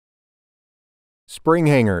Spring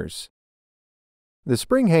hangers. The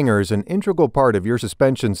spring hanger is an integral part of your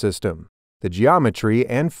suspension system. The geometry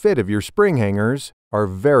and fit of your spring hangers are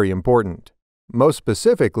very important. Most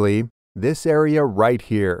specifically, this area right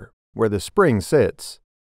here, where the spring sits.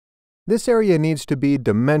 This area needs to be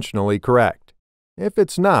dimensionally correct. If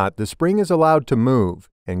it's not, the spring is allowed to move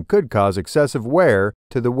and could cause excessive wear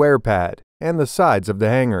to the wear pad and the sides of the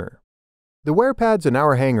hanger. The wear pads in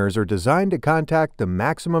our hangers are designed to contact the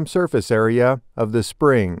maximum surface area of the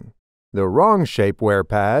spring. The wrong shape wear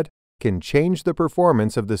pad can change the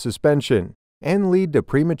performance of the suspension and lead to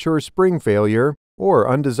premature spring failure or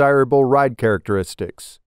undesirable ride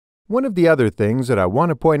characteristics. One of the other things that I want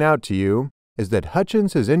to point out to you is that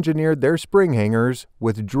Hutchens has engineered their spring hangers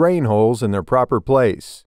with drain holes in their proper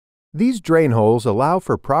place. These drain holes allow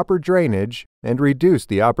for proper drainage and reduce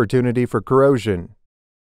the opportunity for corrosion.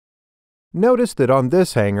 Notice that on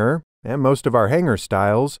this hanger, and most of our hanger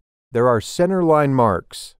styles, there are centerline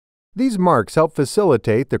marks. These marks help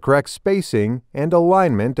facilitate the correct spacing and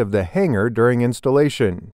alignment of the hanger during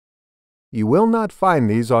installation. You will not find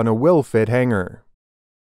these on a will-fit hanger.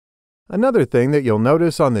 Another thing that you'll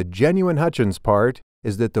notice on the Genuine Hutchens part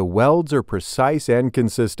is that the welds are precise and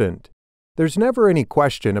consistent. There's never any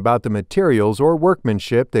question about the materials or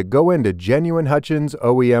workmanship that go into Genuine Hutchens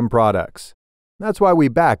OEM products. That's why we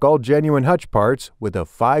back all Genuine Hutch parts with a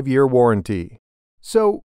 5-year warranty.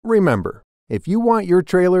 So, remember, if you want your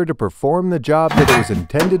trailer to perform the job that it was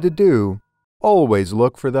intended to do, always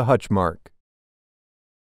look for the Hutch mark.